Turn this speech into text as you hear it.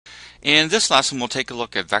In this lesson, we'll take a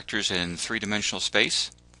look at vectors in three-dimensional space,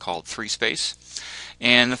 called 3-space.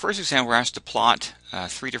 And the first example, we're asked to plot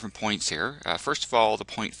three different points here. First of all, the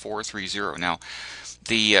point 430. Now,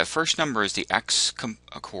 the first number is the x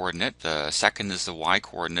coordinate, the second is the y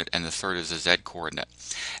coordinate, and the third is the z coordinate.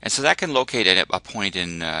 And so that can locate at a point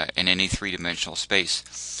in any three-dimensional space.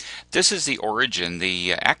 This is the origin.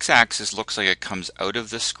 The x-axis looks like it comes out of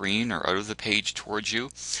the screen or out of the page towards you.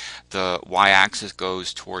 The y-axis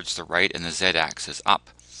goes towards the right, and the z-axis up.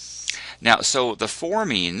 Now, so the 4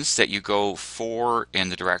 means that you go 4 in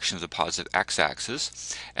the direction of the positive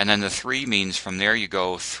x-axis, and then the 3 means from there you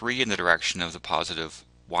go 3 in the direction of the positive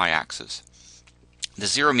y-axis. The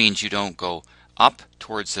 0 means you don't go up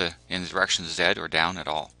towards in the direction of z or down at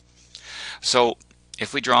all. So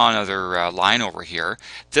if we draw another line over here,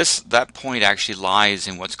 that point actually lies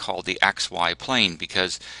in what's called the xy plane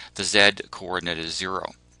because the z coordinate is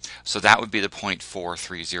 0. So that would be the point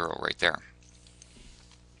 430 right there.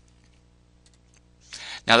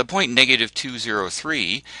 Now the point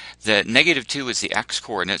 -203, the -2 is the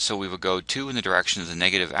x-coordinate, so we would go 2 in the direction of the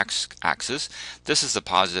negative x-axis. This is the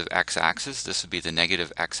positive x-axis. This would be the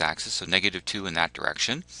negative x-axis, so -2 in that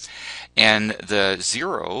direction. And the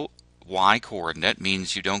 0 y-coordinate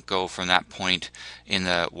means you don't go from that point in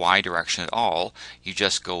the y direction at all. You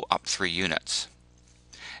just go up 3 units.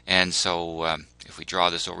 And so if we draw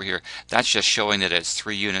this over here, that's just showing that it's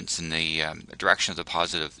 3 units in the direction of the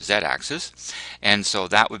positive z-axis. And so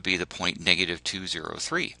that would be the point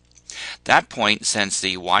 -203. That point, since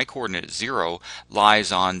the y-coordinate is 0,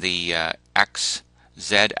 lies on the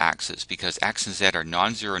x-z axis because x and z are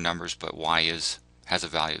non-zero numbers, but y has a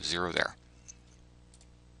value of 0 there.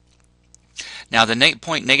 Now the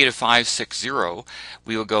point -560,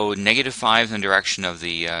 we will go -5 in the direction of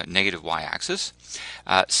the negative y-axis,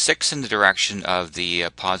 6 in the direction of the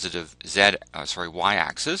positive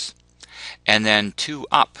y-axis, and then 2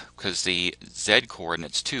 up because the z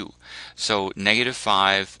coordinate's 2. So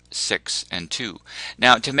 -5, 6, and 2.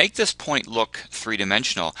 Now to make this point look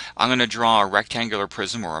three-dimensional, I'm going to draw a rectangular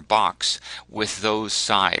prism or a box with those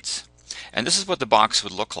sides. And this is what the box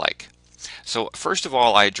would look like. So first of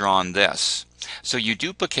all, I had drawn this. So you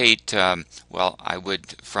duplicate, I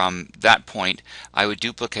would, from that point, I would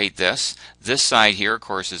duplicate this. This side here, of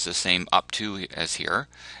course, is the same up to as here,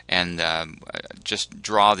 and just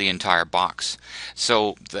draw the entire box.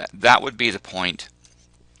 So that would be the point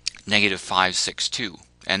 -562,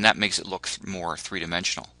 and that makes it look more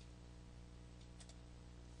three-dimensional.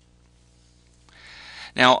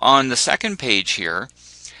 Now on the second page here,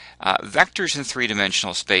 vectors in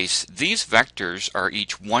three-dimensional space, these vectors are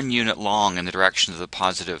each 1 unit long in the direction of the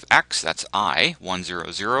positive x, that's I, 1,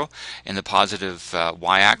 0, 0. In the positive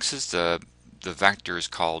y-axis, the vector is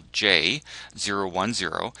called j, 0, 1,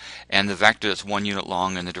 0. And the vector that's 1 unit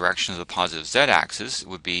long in the direction of the positive z-axis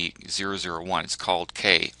would be 0, 0, 1. It's called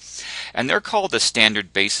k. And they're called the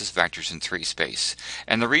standard basis vectors in 3-space.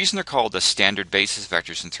 And the reason they're called the standard basis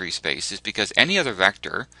vectors in 3-space is because any other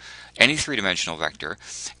vector, any three-dimensional vector,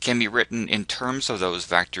 can be written in terms of those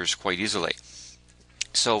vectors quite easily.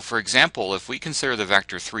 So for example, if we consider the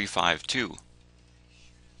vector 3, 5, 2,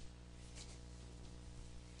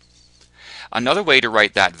 another way to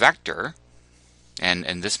write that vector,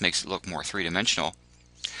 and this makes it look more three-dimensional,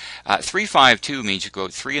 3, 5, 2 means you go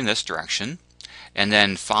 3 in this direction, and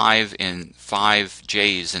then 5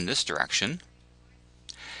 j's in this direction,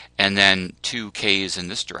 and then 2 k's in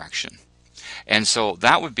this direction. And so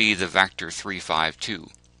that would be the vector 3, 5,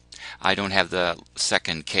 2. I don't have the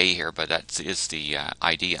second k here, but that is the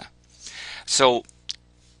idea. So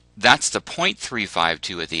that's the point 3, 5,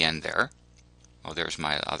 2 at the end there. Oh, there's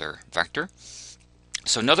my other vector.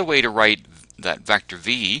 So another way to write that vector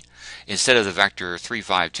v, instead of the vector 3,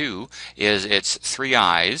 5, 2, is it's 3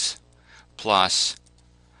 i's plus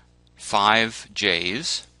 5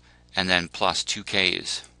 j's and then plus 2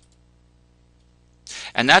 k's.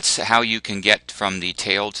 And that's how you can get from the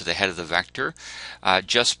tail to the head of the vector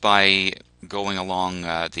just by going along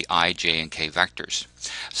the I, j, and k vectors.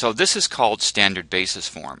 So this is called standard basis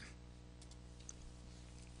form.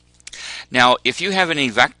 Now, if you have any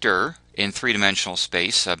vector in three-dimensional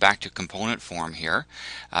space, back to component form here,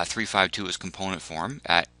 3, 5, 2 is component form.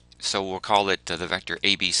 So we'll call it the vector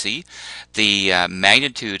ABC. The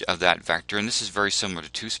magnitude of that vector, and this is very similar to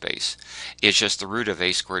 2-space, is just the root of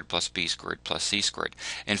a squared plus b squared plus c squared.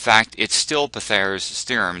 In fact, it's still Pythagoras'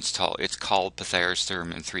 theorem. It's called Pythagoras'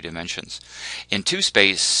 theorem in 3 dimensions. In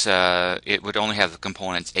 2-space, it would only have the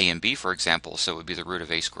components a and b, for example, so it would be the root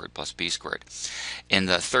of a squared plus b squared. In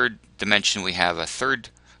the 3rd dimension, we have a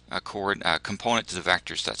third component to the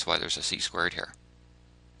vectors. That's why there's a c squared here.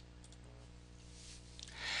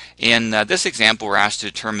 In this example, we're asked to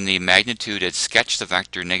determine the magnitude and sketch the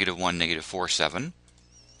vector -1, -4, 7.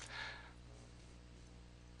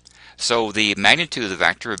 So the magnitude of the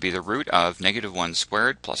vector would be the root of -1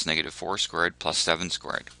 squared plus -4 squared plus 7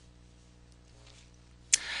 squared.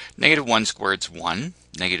 -1 squared is 1,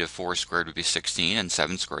 -4 squared would be 16, and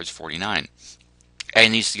 7 squared is 49.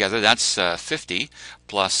 Adding these together, that's 50,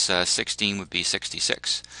 plus 16 would be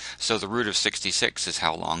 66. So the root of 66 is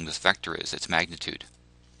how long this vector is, its magnitude.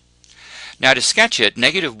 Now to sketch it,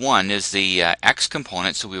 -1 is the x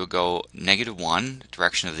component, so we would go -1,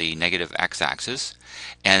 direction of the negative x-axis,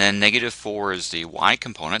 and then -4 is the y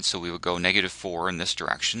component, so we would go -4 in this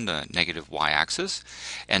direction, the negative y-axis,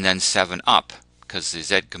 and then 7 up, because the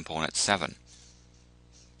z component is 7.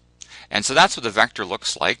 And so that's what the vector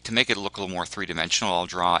looks like. To make it look a little more three-dimensional, I'll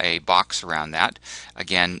draw a box around that.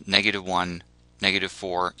 Again, -1,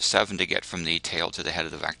 -4, 7 to get from the tail to the head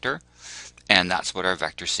of the vector. And that's what our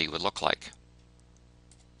vector C would look like.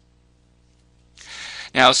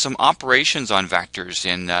 Now, some operations on vectors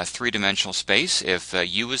in three-dimensional space. If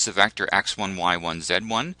u is the vector x1, y1,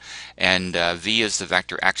 z1, and v is the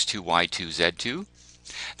vector x2, y2, z2,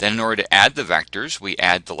 then in order to add the vectors, we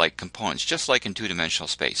add the like components, just like in two-dimensional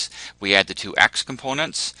space. We add the two x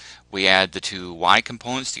components, we add the two y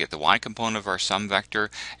components to get the y component of our sum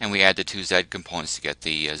vector, and we add the two z components to get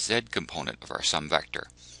the z component of our sum vector.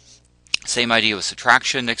 Same idea with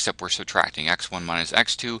subtraction, except we're subtracting x1 minus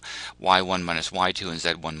x2, y1 minus y2, and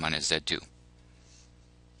z1 minus z2.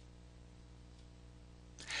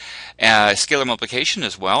 Scalar multiplication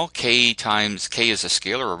as well. K times k is a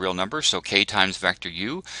scalar, a real number, so k times vector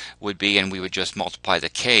u would be, and we would just multiply the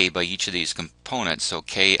k by each of these components, so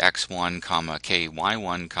k x1, comma k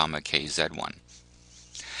y1, comma k z1.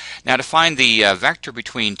 Now to find the vector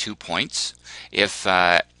between 2 points, if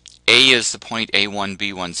A is the point A1,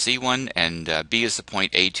 B1, C1, and B is the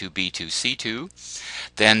point A2, B2, C2,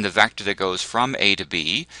 then the vector that goes from A to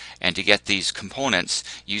B, and to get these components,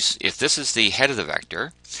 if this is the head of the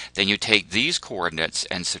vector, then you take these coordinates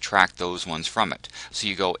and subtract those ones from it. So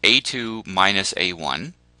you go A2 minus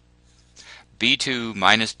A1, B2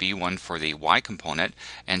 minus B1 for the y component,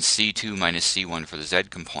 and C2 minus C1 for the z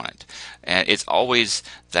component. And it's always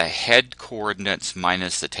the head coordinates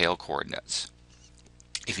minus the tail coordinates.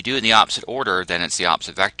 If you do it in the opposite order, then it's the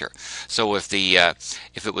opposite vector. So if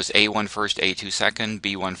it was A1 first, A2 second,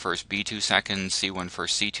 B1 first, B2 second, C1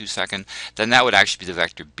 first, C2 second, then that would actually be the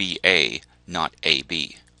vector BA, not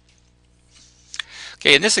AB.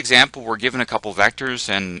 Okay, in this example, we're given a couple vectors,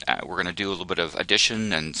 and we're going to do a little bit of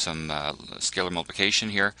addition and some scalar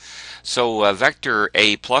multiplication here. So vector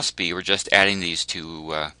A plus B, we're just adding these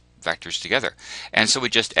two vectors together. And so we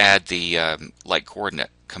just add the like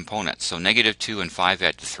coordinate components. So -2 and 5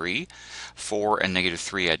 add to 3, 4 and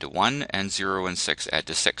 -3 add to 1, and 0 and 6 add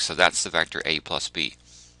to 6. So that's the vector A plus B.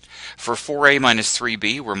 For 4a minus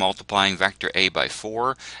 3b, we're multiplying vector A by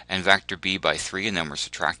 4 and vector B by 3, and then we're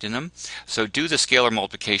subtracting them. So do the scalar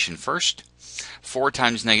multiplication first. 4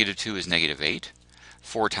 times -2 is -8.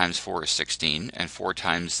 4 times 4 is 16, and 4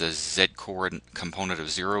 times the z component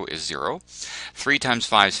of 0 is 0. 3 times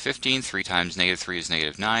 5 is 15, 3 times -3 is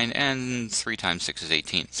 -9, and 3 times 6 is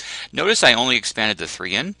 18. Notice I only expanded the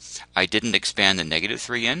 3 in. I didn't expand the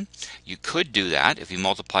 -3 in. You could do that if you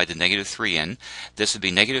multiplied the -3 in. This would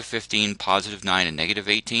be -15, +9, and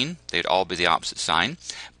 -18. They'd all be the opposite sign.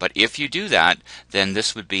 But if you do that, then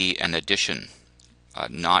this would be an addition,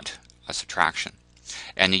 not a subtraction.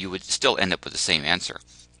 And you would still end up with the same answer.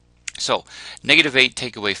 So -8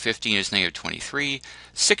 take away 15 is -23.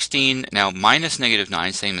 16 now minus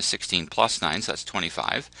 -9, same as 16 plus 9, so that's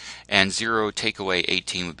 25. And 0 take away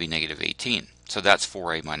 18 would be -18. So that's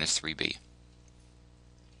 4a minus 3b.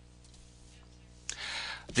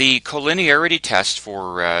 The collinearity test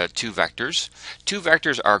for two vectors. Two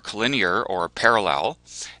vectors are collinear or parallel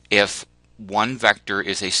if one vector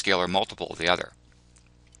is a scalar multiple of the other.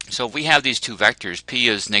 So if we have these two vectors, p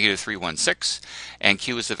is -3, 1, 6, and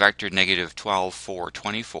q is the vector -12, 4,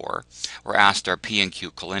 24, we're asked are p and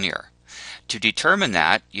q collinear. To determine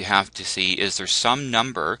that, you have to see, is there some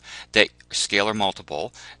number that scalar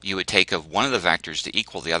multiple you would take of one of the vectors to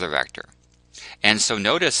equal the other vector. And so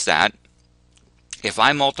notice that if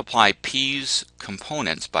I multiply p's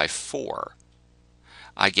components by 4,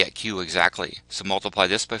 I get q exactly. So multiply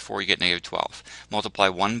this by 4, you get -12. Multiply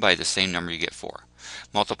 1 by the same number, you get 4.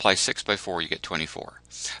 Multiply 6 by 4, you get 24.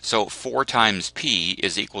 So 4 times p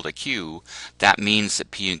is equal to q. That means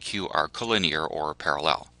that p and q are collinear or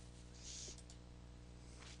parallel.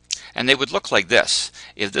 And they would look like this.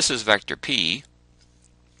 If this is vector p,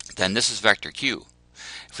 then this is vector q.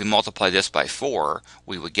 If we multiply this by 4,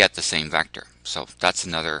 we would get the same vector. So that's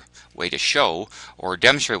another way to show or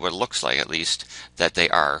demonstrate what it looks like, at least, that they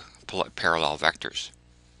are parallel vectors.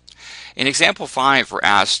 In example 5, we're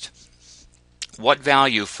asked what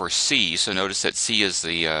value for c, so notice that c is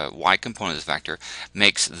the y component of this vector,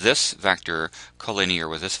 makes this vector collinear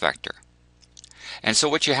with this vector. And so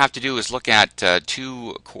what you have to do is look at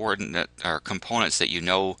two coordinate or components that you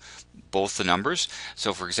know both the numbers.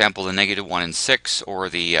 So for example, the -1 and 6, or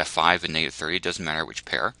the 5 and -30, it doesn't matter which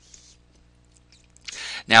pair.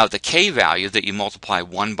 Now the k value that you multiply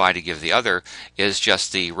one by to give the other is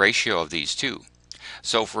just the ratio of these two.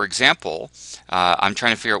 So for example, I'm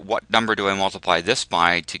trying to figure out what number do I multiply this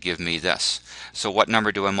by to give me this. So what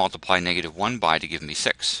number do I multiply -1 by to give me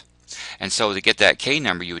 6? And so to get that k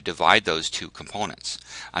number, you would divide those two components.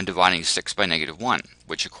 I'm dividing 6 by -1,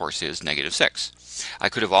 which of course is -6. I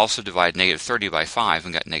could have also divided -30 by 5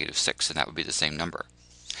 and got -6, and that would be the same number.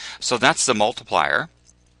 So that's the multiplier.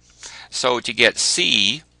 So to get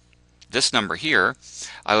c, this number here,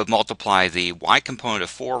 I would multiply the y component of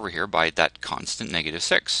 4 over here by that constant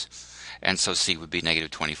 -6. And so c would be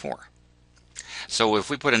 -24. So if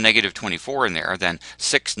we put a -24 in there, then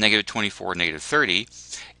 6, -24, -30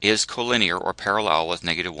 is collinear or parallel with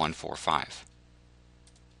 -1, 4, 5.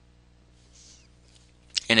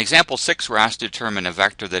 In example 6, we're asked to determine a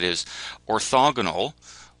vector that is orthogonal,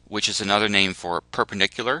 which is another name for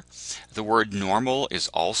perpendicular. The word normal is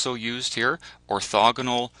also used here.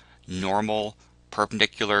 Orthogonal, normal,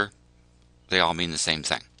 perpendicular, they all mean the same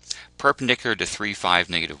thing. Perpendicular to 3, 5,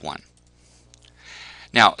 -1.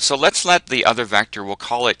 Now, so let's let the other vector, we'll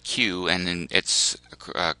call it q, and then its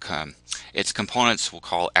components we'll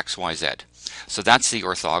call x, y, z. So that's the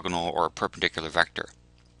orthogonal or perpendicular vector.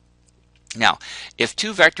 Now, if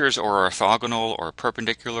two vectors are orthogonal or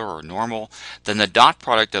perpendicular or normal, then the dot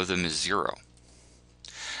product of them is 0.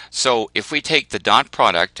 So if we take the dot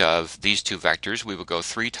product of these two vectors, we would go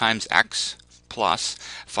 3 times x plus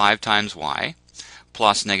 5 times y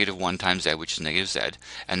plus -1 times z, which is -z,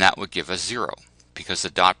 and that would give us 0, because the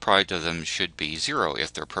dot product of them should be 0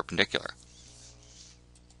 if they're perpendicular.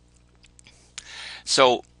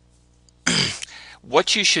 So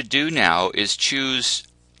what you should do now is choose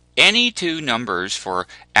any two numbers for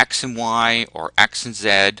x and y, or x and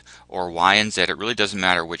z, or y and z, it really doesn't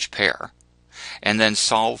matter which pair, and then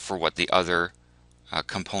solve for what the other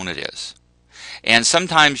component is. And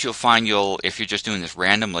sometimes you'll find if you're just doing this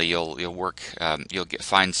randomly, you'll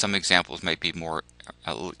find some examples might be more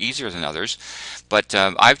a little easier than others, but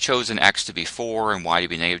I've chosen x to be 4 and y to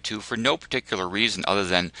be -2 for no particular reason other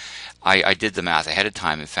than I did the math ahead of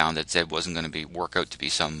time and found that z wasn't going to work out to be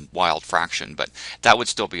some wild fraction, but that would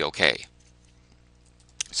still be okay.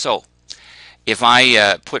 So if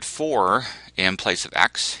I put 4 in place of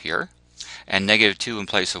x here and -2 in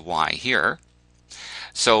place of y here,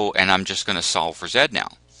 so, and I'm just going to solve for z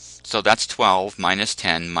now. So that's 12 minus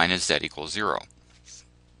 10 minus z equals 0.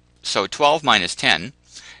 So 12 minus 10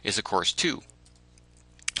 is of course 2.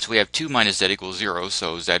 So we have 2 minus z equals 0,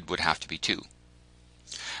 so z would have to be 2.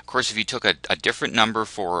 Of course, if you took a different number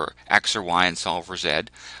for x or y and solve for z,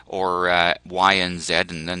 or y and z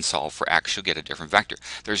and then solve for x, you'll get a different vector.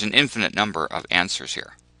 There's an infinite number of answers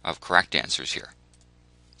here, of correct answers here.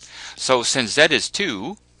 So since z is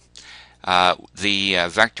 2, the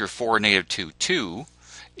vector 4, -2, 2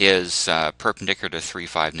 is perpendicular to 3,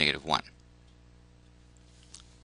 5, -1.